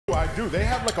do. They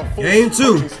have like a full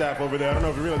coaching staff over there. I don't know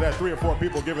if you realize that. 3 or 4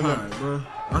 people giving them. Bro.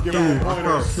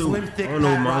 Slim thick Pat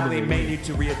Riley may need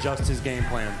to readjust his game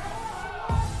plan.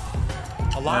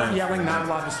 A lot of yelling, not a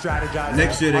lot of strategizing.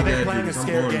 Next year they're playing a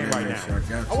scared game right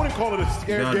now. I wouldn't call it a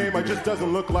scared game. It just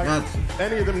doesn't look like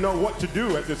any of them know what to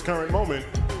do at this current moment.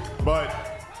 But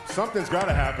something's got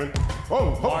to happen.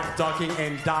 Oh, Mark ducking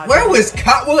and dodging. Where was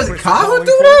Kyle? Was it Kyle who do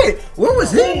that? What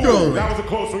was he doing? That was a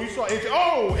close one. You saw Agent.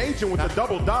 Oh, Agent with the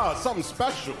double dodge. Something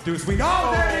special. Deuce, we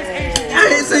know there it is, Agent. I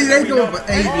didn't say they go for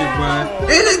Agent, bro.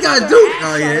 They just got Duke.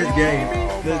 Oh, yeah, it's game.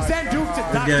 Send Duke to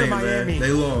Dr. Miami.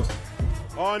 They lost.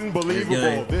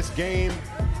 Unbelievable. This game.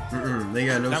 They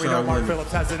got no now we know Mark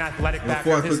Phillips has an athletic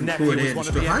background. His nephew was one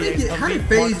of the NBA's elite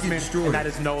marksmen, and that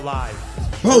is no lie.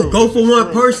 Oh, go for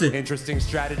one person. Interesting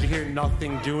strategy here.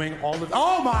 Nothing doing.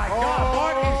 Oh my God!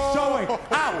 Mark is showing.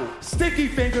 Ow! Sticky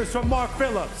fingers from Mark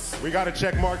Phillips. We got to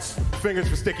check Mark's fingers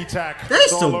for sticky tack. That's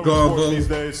so garbage these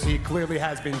days. He clearly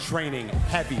has been training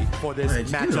heavy for this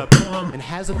matchup and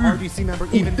has an RDC member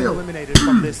even been eliminated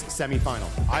from this semifinal.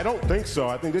 I don't think so.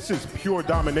 I think this is pure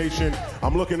domination.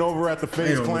 I'm looking over at the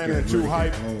FaZe clan and Too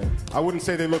Hype. I wouldn't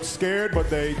say they look scared,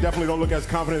 but they definitely don't look as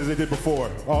confident as they did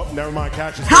before. Oh, never mind.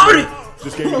 Catches. Howdy!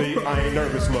 Just gave me the I ain't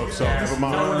nervous look, so never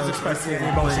mind. No one is expecting any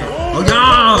emotion. Oh,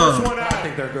 yeah! I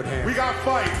think they're good hands. We got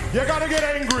fight. You gotta get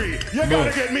angry. You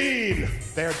gotta get mean.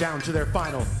 They're down to their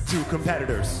final 2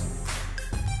 competitors.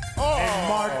 And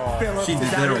Mark Phillips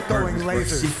is out here throwing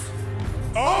lasers.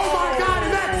 Oh my God,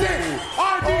 and that's it!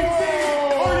 RDC!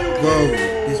 Are you kidding me?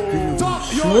 These people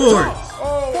short.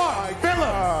 Mark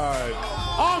Phillips!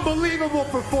 Unbelievable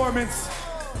performance.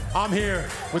 I'm here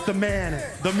with the man,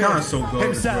 the myth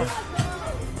himself.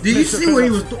 Did you see where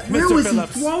he was? Where was he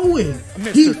throwing?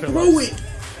 He threw it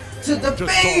to the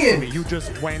fan. You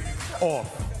just went off.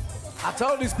 I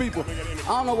told these people, I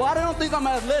don't know why they don't think I'm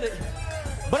athletic,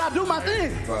 but I do my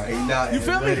thing. You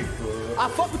feel me? I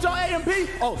fuck with y'all AMP.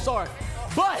 Oh, sorry.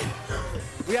 But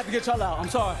we have to get y'all out. I'm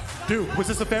sorry. Dude, was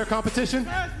this a fair competition?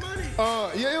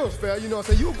 Yeah, it was fair. You know what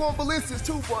I'm saying? You were going ballistic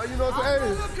too, boy. You know what I'm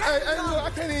saying? Hey, look,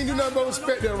 I can't even do nothing but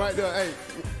respect that right there. Hey,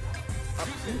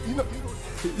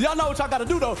 y'all know what y'all got to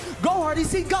do, though. Go,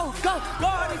 RDC. Go,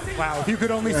 RDC. Wow, if you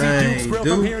could only see Duke's grill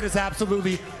from here, it is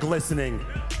absolutely glistening.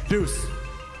 Deuce.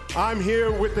 I'm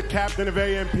here with the captain of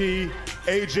AMP,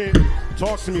 Agent.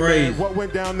 Talk to me, man. What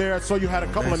went down there? I saw you had a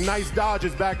couple of nice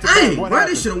dodges back to back. What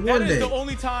happened? That is the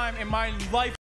only time in my life